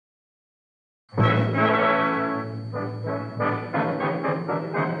Proudly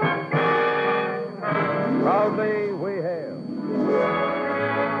we hail.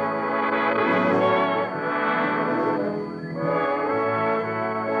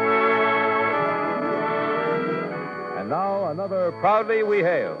 And now another Proudly We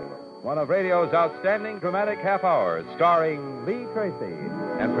Hail, one of radio's outstanding dramatic half hours, starring Lee Tracy,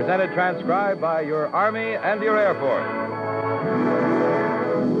 and presented transcribed by your Army and your Air Force.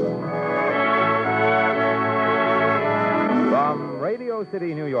 From Radio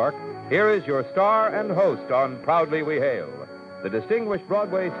City, New York, here is your star and host on Proudly We Hail, the distinguished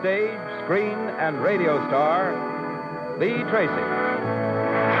Broadway stage, screen, and radio star, Lee Tracy.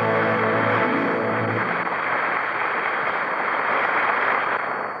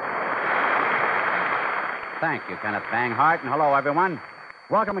 Thank you, Kenneth Banghart, and hello, everyone.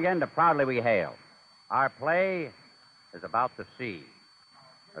 Welcome again to Proudly We Hail. Our play is about the sea,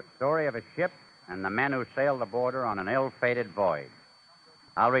 a story of a ship and the men who sailed the border on an ill-fated voyage.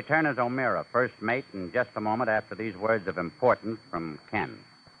 I'll return as O'Meara, first mate, in just a moment after these words of importance from Ken.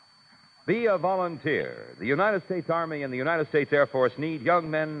 Be a volunteer. The United States Army and the United States Air Force need young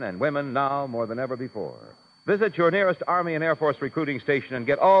men and women now more than ever before. Visit your nearest Army and Air Force recruiting station and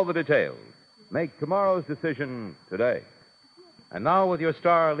get all the details. Make tomorrow's decision today. And now, with your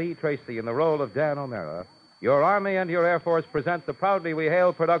star, Lee Tracy, in the role of Dan O'Meara, your Army and your Air Force present the Proudly We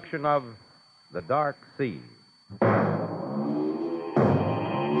Hail production of The Dark Sea.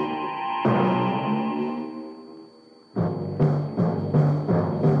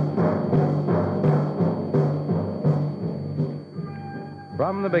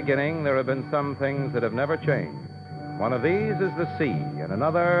 From the beginning, there have been some things that have never changed. One of these is the sea, and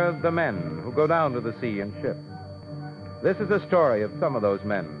another, the men who go down to the sea in ships. This is a story of some of those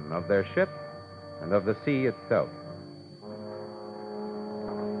men, of their ship, and of the sea itself.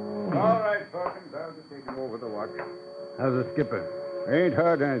 All right, Perkins, I'll just take him over the watch. How's the skipper? Ain't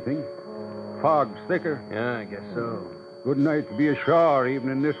heard anything. Fog's thicker. Yeah, I guess so. Good night to be ashore, even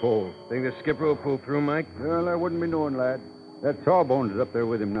in this hole. Think the skipper will pull through, Mike? Well, I wouldn't be knowing, lad. That Sawbones is up there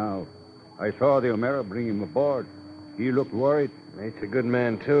with him now. I saw the O'Meara bring him aboard. He looked worried. Mate's a good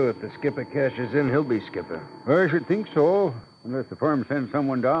man, too. If the skipper cashes in, he'll be skipper. I should think so, unless the firm sends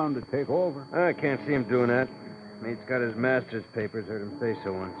someone down to take over. I can't see him doing that. Mate's got his master's papers. Heard him say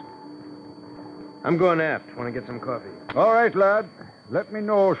so once. I'm going aft. Want to get some coffee? All right, lad. Let me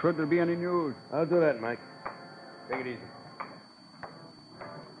know should there be any news. I'll do that, Mike. Take it easy.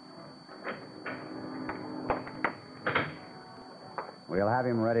 We'll have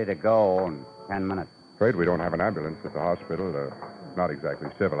him ready to go in 10 minutes. Afraid we don't have an ambulance at the hospital. Not exactly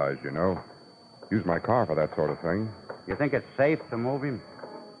civilized, you know. Use my car for that sort of thing. You think it's safe to move him?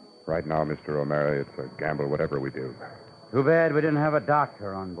 Right now, Mr. O'Meara, it's a gamble whatever we do. Too bad we didn't have a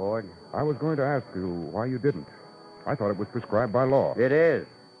doctor on board. I was going to ask you why you didn't. I thought it was prescribed by law. It is.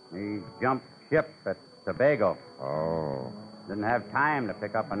 He jumped ship at Tobago. Oh. Didn't have time to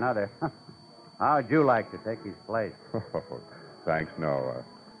pick up another. How'd you like to take his place? Thanks, no.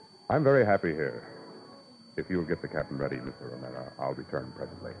 I'm very happy here. If you'll get the captain ready, Mr. O'Meara, I'll return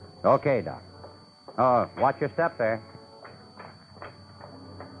presently. Okay, Doc. Oh, watch your step there.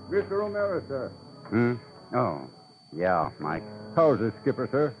 Mr. O'Meara, sir. Hmm? Oh, yeah, Mike. How's the skipper,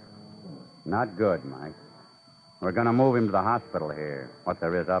 sir? Not good, Mike. We're going to move him to the hospital here, what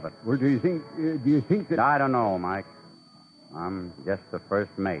there is of it. Well, do you think that... I don't know, Mike. I'm just the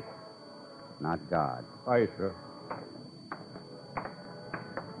first mate, not God. Aye, sir.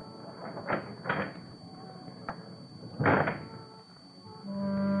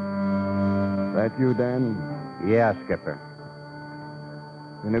 That you, Dan? Yeah, Skipper.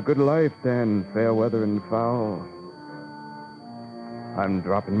 In a good life, Dan, fair weather and foul. I'm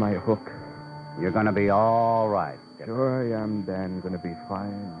dropping my hook. You're going to be all right, Skipper. Sure I am, Dan. Going to be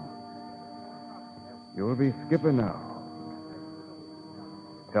fine. You'll be skipper now.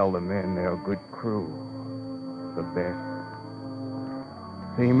 Tell the men they're a good crew. The best.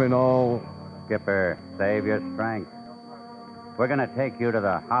 Seamen all. Skipper, save your strength. We're going to take you to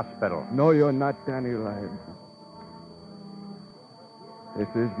the hospital. No, you're not, Danny, lad. This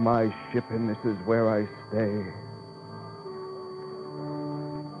is my ship, and this is where I stay.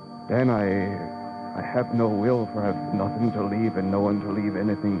 Dan, I have no will, for I've nothing to leave and no one to leave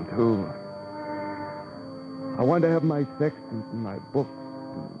anything to. I want to have my sextant and my books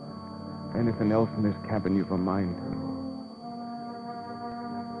and anything else in this cabin you've a mind to.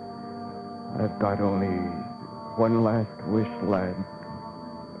 I've got only one last wish, lad.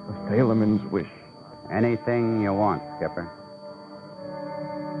 A sailorman's wish. Anything you want, Skipper.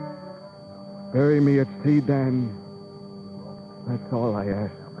 Bury me at sea, Dan. That's all I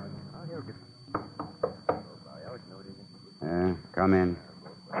ask. Come in.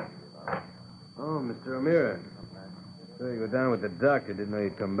 Oh, Mr. O'Meara. So you go down with the doctor. Didn't know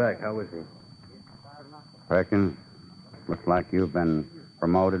you'd come back. How was he? Perkins, looks like you've been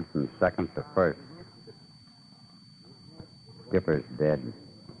promoted from second to first. Skipper's dead.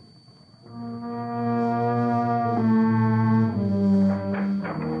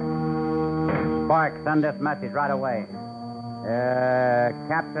 Spark, send this message right away.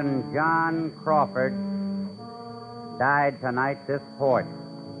 Captain John Crawford died tonight this port.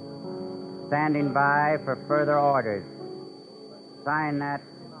 Standing by for further orders. Sign that,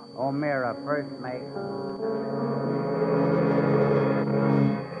 O'Meara, first mate.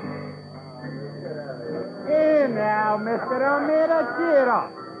 Here now, Mr. O'Meara, cheer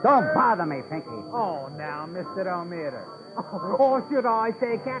up. Don't bother me, Pinky. Oh, now, Mr. O'Meara. Or should I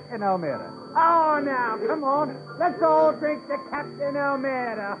say Captain O'Meara? Oh, now, come on. Let's all drink to Captain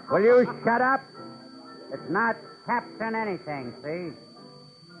O'Meara. Will you shut up? It's not Captain anything, see?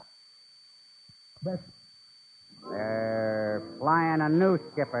 They're flying a new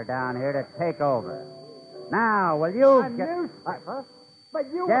skipper down here to take over. Now, will you A new skipper? But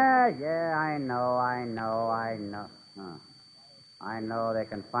you... Yeah, I know. Huh. I know they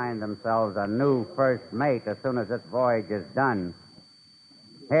can find themselves a new first mate as soon as this voyage is done.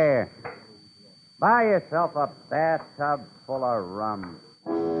 Here, buy yourself a bathtub full of rum.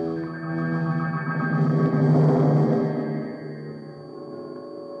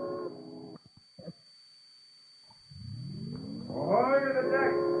 Ahoy to the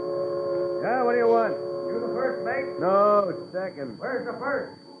deck. Yeah, what do you want? You the first mate? No, second. Where's the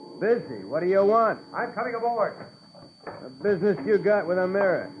first? Busy. What do you want? I'm coming aboard. The business you got with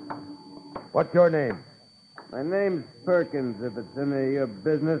O'Meara. What's your name? My name's Perkins. If it's any of your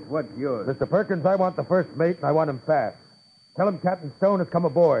business, what's yours? Mr. Perkins, I want the first mate, and I want him fast. Tell him Captain Stone has come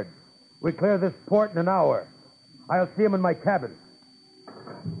aboard. We clear this port in an hour. I'll see him in my cabin.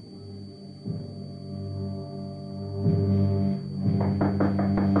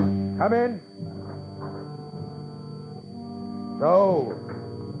 Come in. So,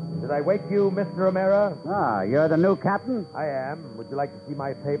 did I wake you, Mr. O'Meara? Ah, you're the new captain? I am. Would you like to see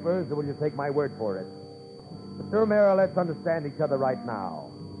my papers, or will you take my word for it? Mr. O'Meara, let's understand each other right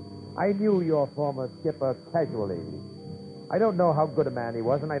now. I knew your former skipper casually. I don't know how good a man he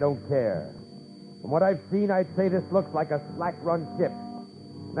was, and I don't care. From what I've seen, I'd say this looks like a slack-run ship.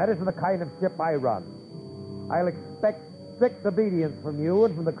 And that isn't the kind of ship I run. I'll expect strict obedience from you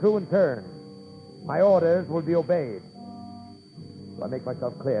and from the crew in turn. My orders will be obeyed. Do I make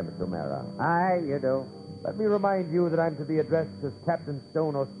myself clear, Mr. O'Meara? Aye, you do. Let me remind you that I'm to be addressed as Captain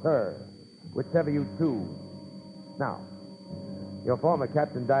Stone or Sir, whichever you choose. Now, your former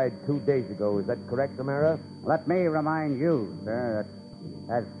captain died 2 days ago. Is that correct, O'Meara? Let me remind you, sir,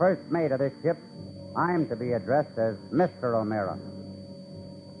 that as first mate of this ship, I'm to be addressed as Mr. O'Meara.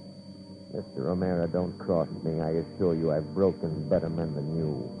 Mr. O'Meara, don't cross me. I assure you I've broken better men than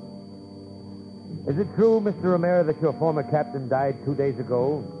you. Is it true, Mr. O'Meara, that your former captain died 2 days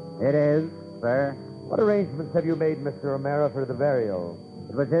ago? It is, sir. What arrangements have you made, Mr. O'Meara, for the burial?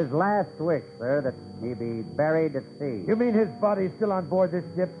 It was his last wish, sir, that he be buried at sea. You mean his body's still on board this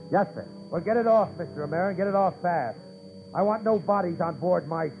ship? Yes, sir. Well, get it off, Mr. O'Meara, and get it off fast. I want no bodies on board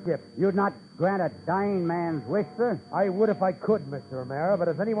my ship. You'd not grant a dying man's wish, sir? I would if I could, Mr. O'Meara, but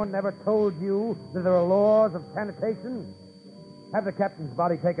has anyone ever told you that there are laws of sanitation? Have the captain's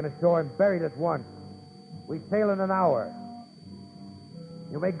body taken ashore and buried at once. We sail in an hour.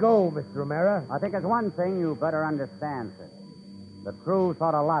 You may go, Mr. O'Meara. I think there's one thing you better understand, sir. The crew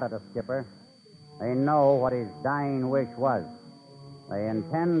thought a lot of the skipper. They know what his dying wish was. They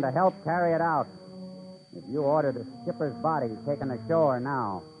intend to help carry it out. If you order the skipper's body taken ashore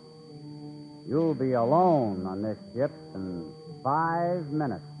now, you'll be alone on this ship in 5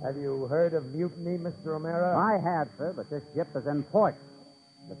 minutes. Have you heard of mutiny, Mr. O'Meara? I have, sir, but this ship is in port.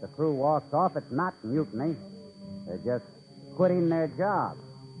 If the crew walks off, it's not mutiny. They're just quitting their job.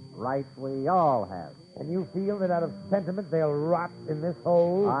 Rights we all have. And you feel that out of sentiment they'll rot in this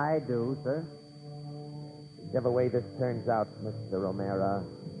hole? I do, sir. Whichever way this turns out, Mr. O'Meara,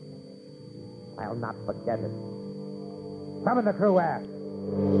 I'll not forget it. Summon the crew aft.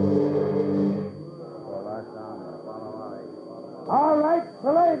 All right,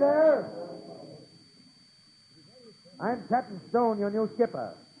 belay there. I'm Captain Stone, your new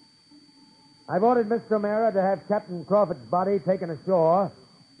skipper. I've ordered Mr. O'Meara to have Captain Crawford's body taken ashore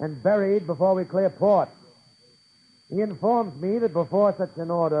and buried before we clear port. He informs me that before such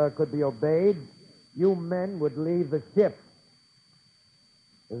an order could be obeyed, you men would leave the ship.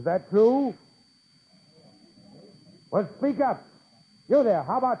 Is that true? Well, speak up. You there,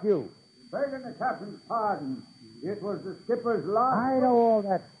 how about you? Begging the captain's pardon. It was the skipper's loss. I know all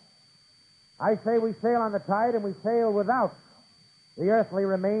that. I say we sail on the tide, and we sail without the earthly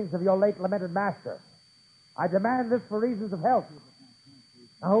remains of your late lamented master. I demand this for reasons of health.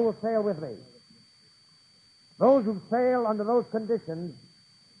 Now, who will sail with me? Those who sail under those conditions,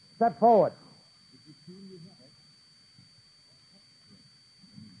 step forward.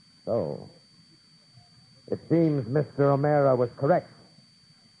 So, it seems Mr. O'Mara was correct.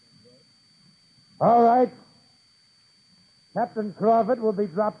 All right. Captain Crawford will be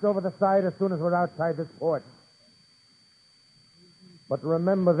dropped over the side as soon as we're outside this port. But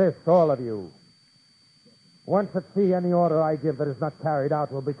remember this, all of you. Once at sea, any order I give that is not carried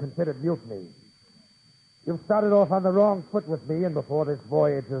out will be considered mutiny. You've started off on the wrong foot with me, and before this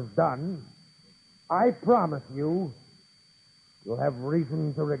voyage is done, I promise you'll have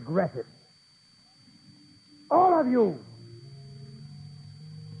reason to regret it. All of you!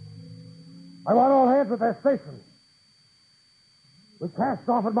 I want all hands at their stations. We cast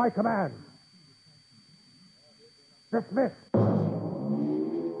off at my command. Dismissed.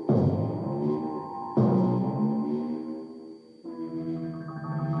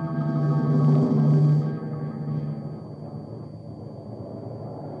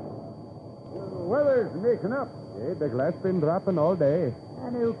 Weather's making up. Hey, the glass been dropping all day.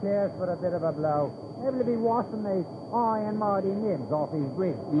 And who cares for a bit of a blow? Able to be washing the iron muddy nibs off his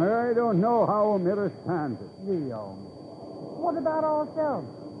bridge. I don't know how O'Mara stands it. What about ourselves?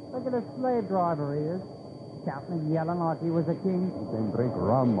 Look at the slave driver he is. Shouting and yelling like he was a king. They drink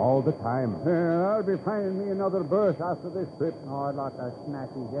rum all the time. I'll be finding me another berth after this trip. Oh, I'd like to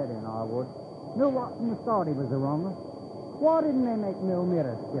smash his head in, I would. Knew what from the start he was the wronger. Why didn't they make me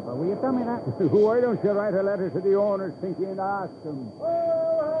O'Mara skipper? Will you tell me that? Why don't you write a letter to the owners, Pinky, and ask them?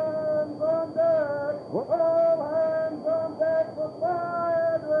 All hands on deck! All hands on deck for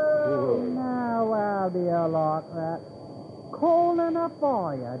fire! Now, I'll be a lot that. Cold enough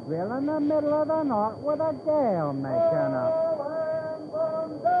for you, drill in the middle of the night with a gale making up. All hands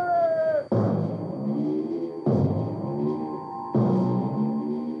on deck!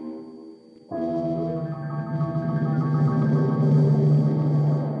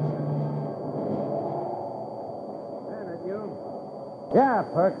 Yeah,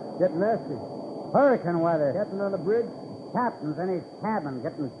 Perk. Getting nasty. Hurricane weather. Captain on the bridge? Captain's in his cabin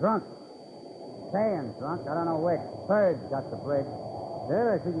getting drunk. Staying drunk, I don't know which. Bird's got the bridge. Then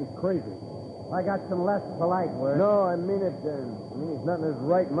I think he's crazy. I got some less polite words. No, I mean it, Dan. I mean he's not in his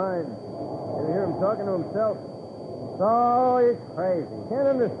right mind. You hear him talking to himself? So he's crazy. Can't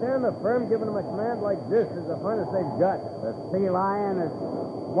understand the firm giving him a command like this is the finest they've got. The Sea Lion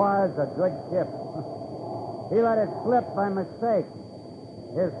was a good ship. He let it slip by mistake.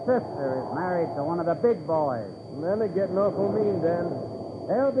 His sister is married to one of the big boys. And then they're getting awful mean, Dan.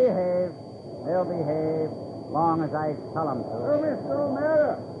 They'll behave. They'll behave long as I tell them to. Oh, Mr.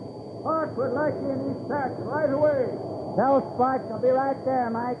 O'Mara. Hart would like you in his sack right away. Tell Sparks I'll be right there,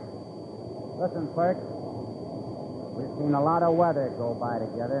 Mike. Listen, Perk. We've seen a lot of weather go by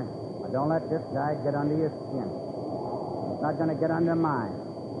together. But don't let this guy get under your skin. He's not going to get under mine.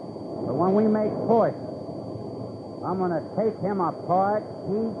 But when we make port, I'm going to take him apart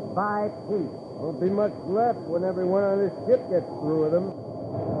piece by piece. Won't be much left when everyone on this ship gets through with him.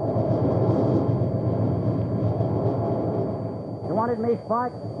 You wanted me,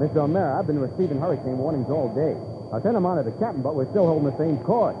 Sparks? Mr. O'Mara, I've been receiving hurricane warnings all day. I sent them on to the captain, but we're still holding the same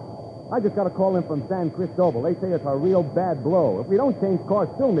course. I just got a call in from San Cristobal. They say it's a real bad blow. If we don't change course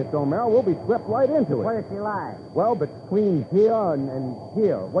soon, Mr. O'Mara, we'll be swept right into it. Where does she lie? Well, between here and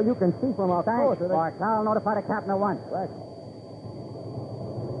here. Well, you can see from our course. Thanks, Sparks. I'll notify the captain at once. Right.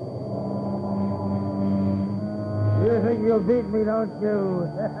 You think you'll beat me, don't you?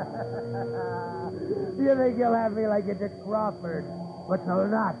 You think you'll have me like you did Crawford. But you'll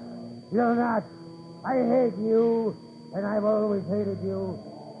not. You'll not. I hate you, and I've always hated you,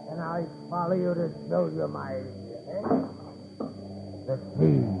 and I follow you to show you my... The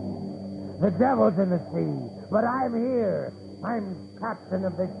sea. The devil's in the sea, but I'm here. I'm captain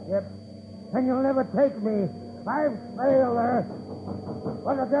of this ship, and you'll never take me. I've sailed her.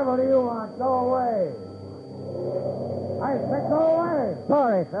 What the devil do you want? Go away. I said go away.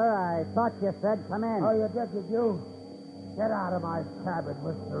 Sorry, sir. I thought you said come in. Oh, you did you? Get out of my cabin,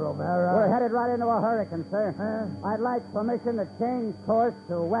 Mr. O'Mara. We're headed right into a hurricane, sir. Huh? I'd like permission to change course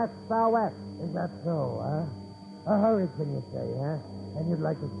to west-southwest. Is that so, huh? A hurricane, you say, huh? And you'd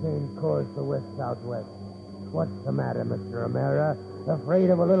like to change course to west-southwest. What's the matter, Mr. O'Mara? Afraid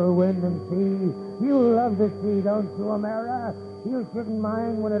of a little wind and sea? You love the sea, don't you, O'Mara? You shouldn't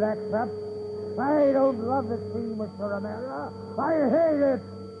mind when it acts up. I don't love the sea, Mr. O'Mara. I hate it.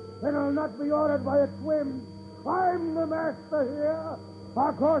 It'll not be ordered by its whims. I'm the master here.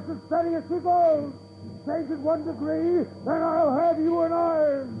 Our course is steady as she goes. Change it 1 degree, then I'll have you in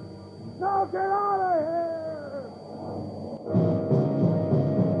irons. Now get out of here!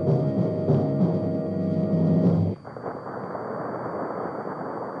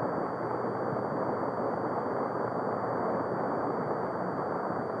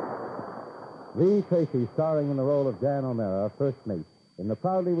 Lee Tracy, starring in the role of Dan O'Mara, first mate, in the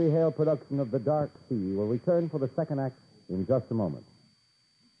proudly we hail production of The Dark Sea, will return for the second act in just a moment.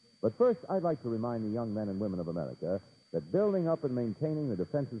 But first, I'd like to remind the young men and women of America that building up and maintaining the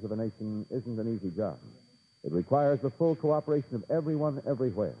defenses of a nation isn't an easy job. It requires the full cooperation of everyone,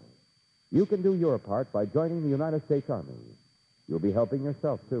 everywhere. You can do your part by joining the United States Army. You'll be helping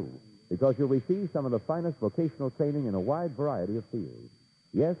yourself, too, because you'll receive some of the finest vocational training in a wide variety of fields.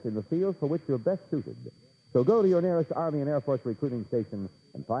 Yes, in the fields for which you're best suited. So go to your nearest Army and Air Force recruiting station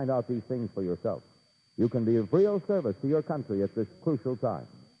and find out these things for yourself. You can be of real service to your country at this crucial time.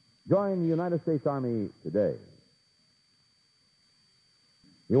 Join the United States Army today.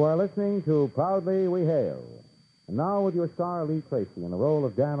 You are listening to Proudly We Hail. And now with your star, Lee Tracy, in the role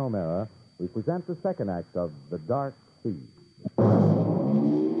of Dan O'Mara, we present the second act of The Dark Sea.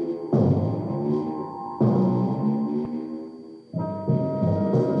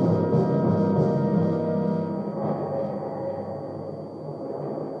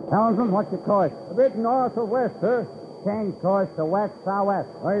 Helmsman, what's your course? A bit north of west, sir. Change course to west, southwest.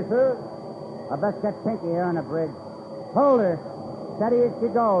 Aye, sir. I best get Pinky here on the bridge. Hold her. Steady as she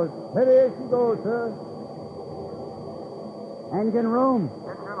goes. Steady as she goes, sir. Engine room.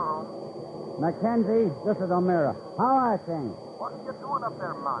 Engine room. Mackenzie, this is O'Mara. How are things? What are you doing up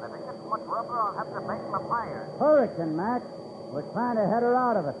there, Mont? If it gets much rougher, I'll have to make my fire. Hurricane, Mac. We're trying to head her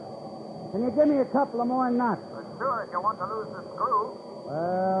out of it. Can you give me a couple of more knots? Sure, if you want to lose the screw.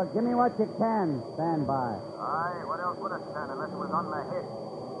 Well, give me what you can. Stand by. Aye, what else would I stand unless it was on my head?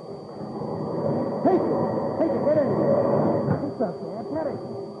 Take it, get in here. What's up there, Terry?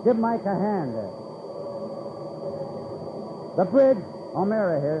 Give Mike a hand there. The bridge,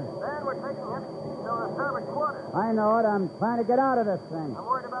 O'Mara here. Dan, we're taking heavy speed to the starboard quarter. I know it. I'm trying to get out of this thing. I'm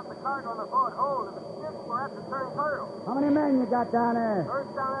worried about the cargo on the boat hold. If it skids, we'll have to turn turtle. How many men you got down there?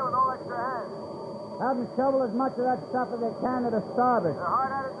 Bird's down there with all extra hands. Have them shovel as much of that stuff as they can to the starboard. They're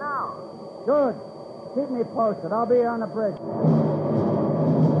hard at it now. Good. Keep me posted. I'll be here on the bridge.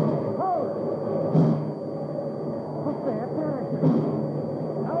 Hold it. What's there, Terry?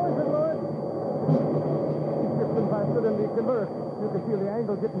 How is it, Lord? He's drifting faster than we can work. You can feel the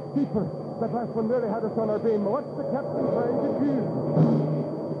angle getting steeper. That last one nearly had us on our beam. What's the captain trying to do?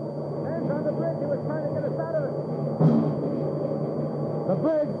 Man's on the bridge. He was trying to get us out of it. The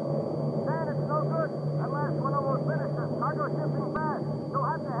bridge. Dan, it's no good. That last one almost finished us. Cargo shifting fast. You'll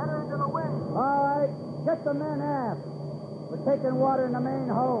have to head her into the wind. All right. Get the men aft. We're taking water in the main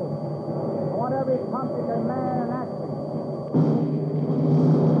hold. I want every pump you can man in action.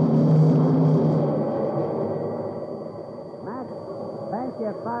 Mac, bank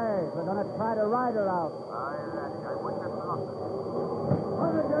your fires. We're going to try to ride her out. Aye, Daddy, I wouldn't have thought it.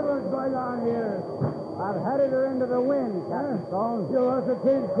 What the devil's going on here? I've headed her into the wind, Captain Stone. You also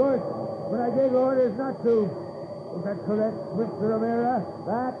changed course, but I gave orders not to. Is that correct, Mr. O'Mara?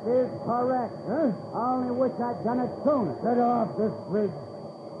 That is correct. Huh? I only wish I'd done it sooner. Get off this bridge.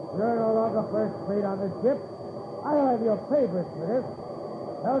 You're no longer first mate on the ship. I'll have your papers for this.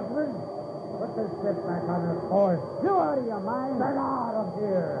 Helmsman, put the ship back on her course. You out of your mind? Get out of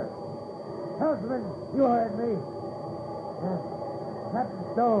here. Helmsman, you heard me. Yes. Captain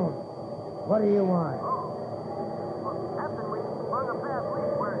Stone, what do you want? Well, Captain, we sprung a fast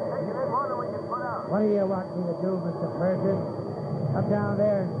leak. We're taking in more than we can put out. What do you want me to do, Mr. Ferguson? Come down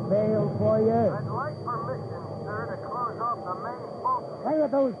there and bail for you? I'd like permission, sir, to close off the main boat. Play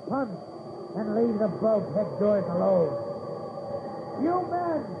with those pumps and leave the bulkhead doors alone. You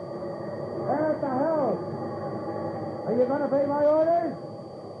men, there at the helm. Are you going to obey my orders?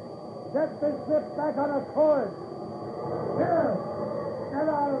 Get the ship back on her course. Here,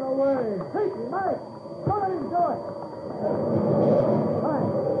 get out of the way. Tracy, Mike, don't let him do it. Fine.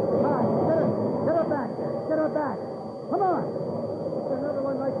 Get her back there. Get her back. Come on. Another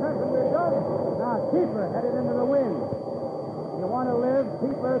one like that and we're done. Now, keep her headed into the wind. If you want to live,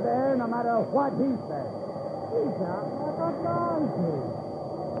 keep her there no matter what he says. He's out like a donkey.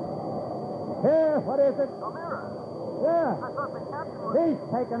 Here, what is it? O'Mara, Yeah, I thought the captain was... he's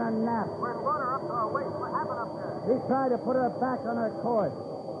taking a nap. We're in water up to our waist. What happened up there? He tried to put her back on her course.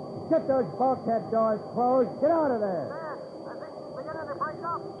 Get those bulkhead doors closed. Get out of there. Dan, I think she's beginning to break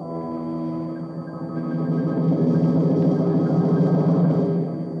up.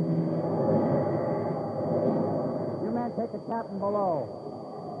 get the captain below.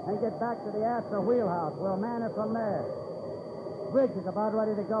 And get back to the Astor wheelhouse. We'll man it from there. Bridge is about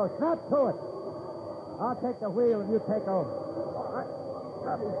ready to go. Snap to it. I'll take the wheel and you take over. All right.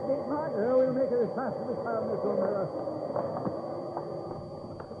 Copy, Steve Martin. We'll make it as fast as we can, Mr. O'Meara.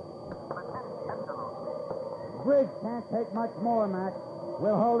 Bridge can't take much more, Mac.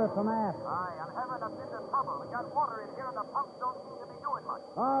 We'll hold it from aft. Aye, I'm having a bit of trouble. We got water in here and the pumps don't seem to be doing much.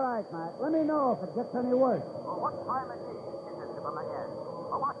 All right, Mac. Let me know if it gets any worse. Well, what time it is this to them again?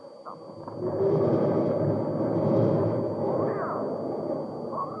 I watch stuff. O'Meara!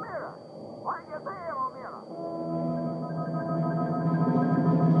 O'Meara! Why are you there, O'Meara?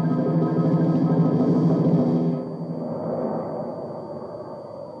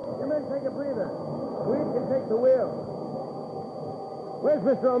 You men take a breather. We can take the wheel. Where's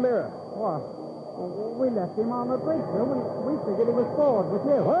Mr. O'Meara? What? We left him on the bridge, sir. We figured he was forward with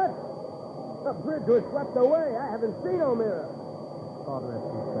you. What? The bridge was swept away. I haven't seen O'Meara. God rest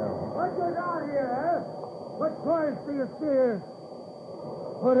his soul. What goes on here, eh? What course do you steer?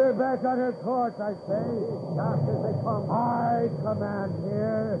 Put her back on her course, I say. Fast as they come. I command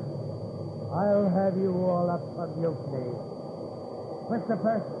here. I'll have you all up for mutiny. Mr.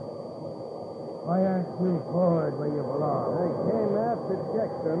 Person, why aren't you forward where you belong? I came aft to check,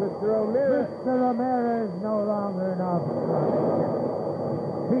 sir. Mr. O'Meara. Mr. O'Meara is no longer an officer.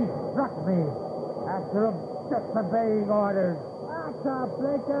 He struck me after disobeying orders. That's a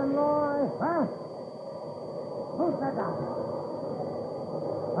blinking lie. Huh? Who said that?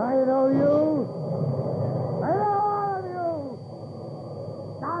 I know you. I know all of you.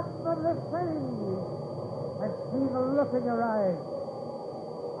 Stop from the scene and see the look in your eyes.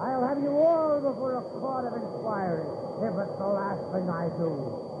 I'll have you all before a court of inquiry if it's the last thing I do.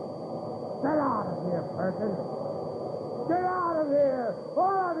 Get out of here, Perkins. Get out of here,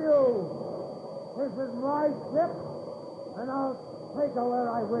 all of you. This is my ship, and I'll take her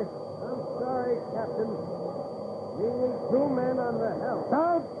where I wish. I'm sorry, Captain. We need 2 men on the helm.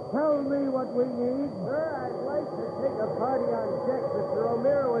 Don't tell me what we need. Sir, I'd like to take a party on deck. Mr.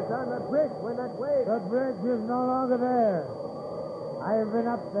 O'Meara was on the bridge when that wave... The bridge is no longer there. I've been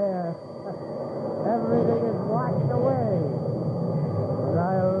up there. Everything is washed away. But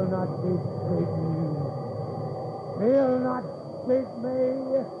I'll not be beaten. He'll not beat me,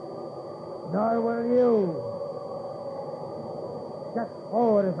 nor will you. Get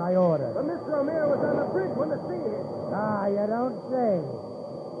forward as I order. But Mr. O'Meara was on the bridge when the sea hit. Ah, you don't say.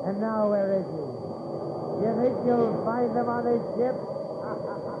 And now where is he? You think you'll find him on his ship?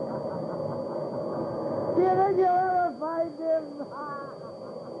 Do you think you'll ever find him?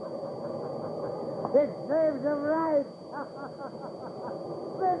 It serves him right.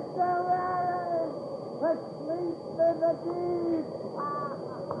 Mr. Warren, asleep in the deep.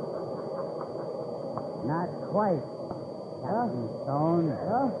 Not quite, Captain Stone.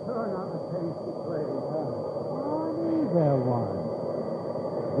 Huh? Turn on the face plate. Neither one.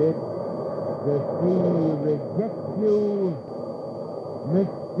 Did the sea reject you,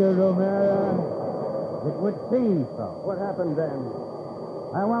 Mr. O'Meara? It would seem so. What happened then?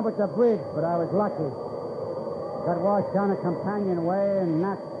 I went with the bridge, but I was lucky. Got washed down a companionway and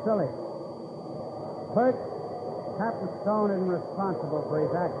knocked silly. Bert, Captain Stone isn't responsible for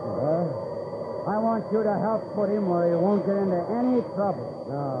his actions. I want you to help put him where he won't get into any trouble.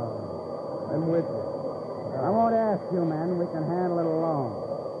 No, I'm with you. I won't ask you, men. We can handle it alone.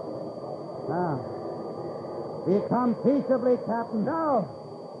 Now, do you come peaceably, Captain? No!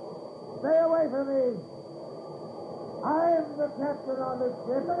 Stay away from me! I'm the captain on this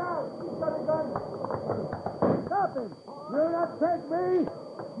ship. Look out! He's got a gun! Stop him! You'll not take me!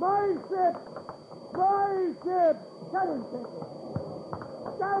 My ship! My ship! Get him, Tinker!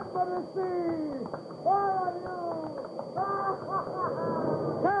 Down for the sea! All of you!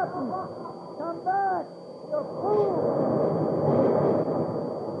 Captain! Come back! You fool!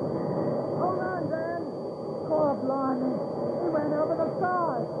 Hold on, Dan! God, blimey! He went over the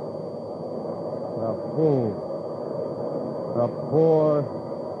side! The fool. The poor,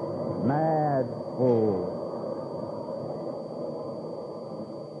 mad fool.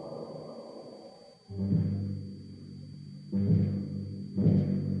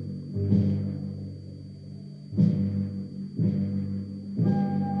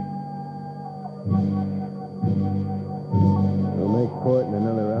 We'll make port in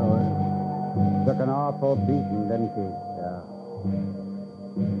another hour. Took an awful beating, didn't he? Yeah.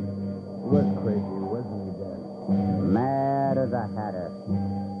 He was crazy, wasn't he, Dad? Mad as a hatter.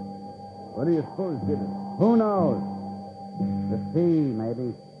 What do you suppose did it? Who knows? The sea,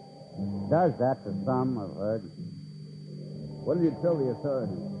 maybe. Does that to some, I've heard. What did you tell the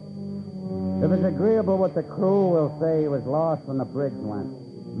authorities? If it's agreeable with the crew, we'll say he was lost when the bridge went.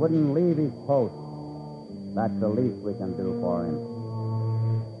 Wouldn't leave his post. That's the least we can do for him.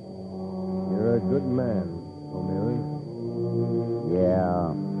 You're a good man, O'Meara.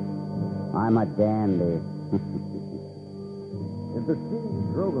 Yeah. I'm a dandy. If the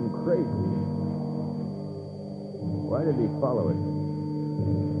sea drove him crazy, why did he follow it?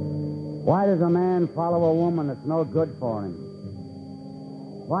 Why does a man follow a woman that's no good for him?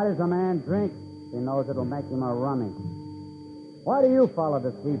 Why does a man drink if he knows it'll make him a rummy? Why do you follow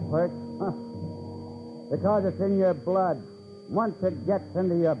the sea, Perch? Huh. Because it's in your blood. Once it gets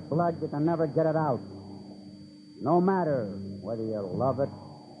into your blood, you can never get it out. No matter whether you love it,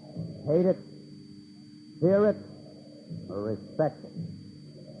 hate it, fear it, or respect it.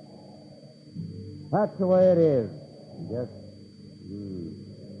 That's the way it is. Yes.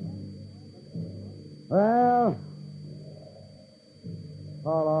 Well,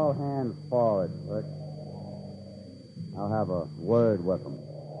 call all hands forward, Bert. I'll have a word with them.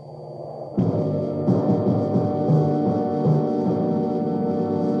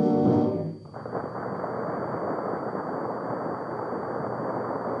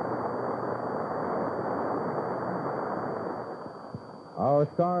 Our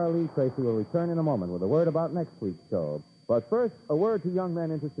star, Lee Tracy, will return in a moment with a word about next week's show. But first, a word to young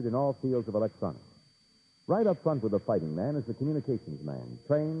men interested in all fields of electronics. Right up front with the fighting man is the communications man,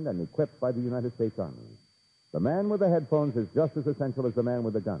 trained and equipped by the United States Army. The man with the headphones is just as essential as the man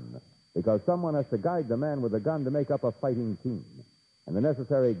with the gun, because someone has to guide the man with the gun to make up a fighting team. And the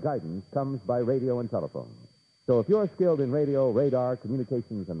necessary guidance comes by radio and telephone. So if you're skilled in radio, radar,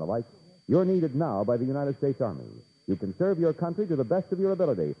 communications, and the like, you're needed now by the United States Army. You can serve your country to the best of your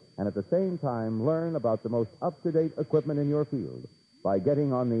ability and at the same time learn about the most up-to-date equipment in your field by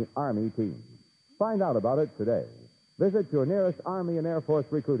getting on the Army team. Find out about it today. Visit your nearest Army and Air Force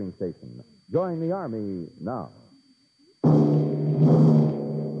recruiting station. Join the Army now.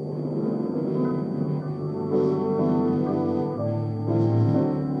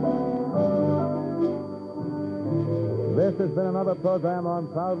 This has been another program on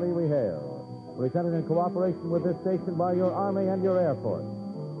Proudly We Hail, presented in cooperation with this station by your Army and your Air Force.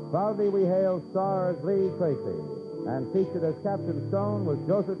 Proudly We Hail stars Lee Tracy, and featured as Captain Stone was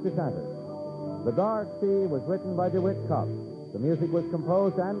Joseph DeSantis. The Dark Sea was written by DeWitt Kopp. The music was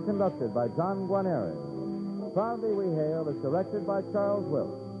composed and conducted by John Guarneri. Proudly We Hail is directed by Charles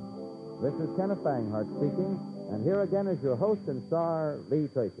Wilkes. This is Kenneth Banghart speaking, and here again is your host and star, Lee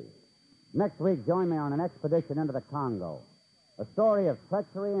Tracy. Next week, join me on an expedition into the Congo. A story of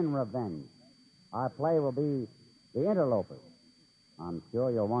treachery and revenge. Our play will be The Interlopers. I'm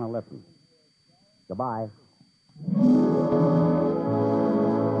sure you'll want to listen. Goodbye.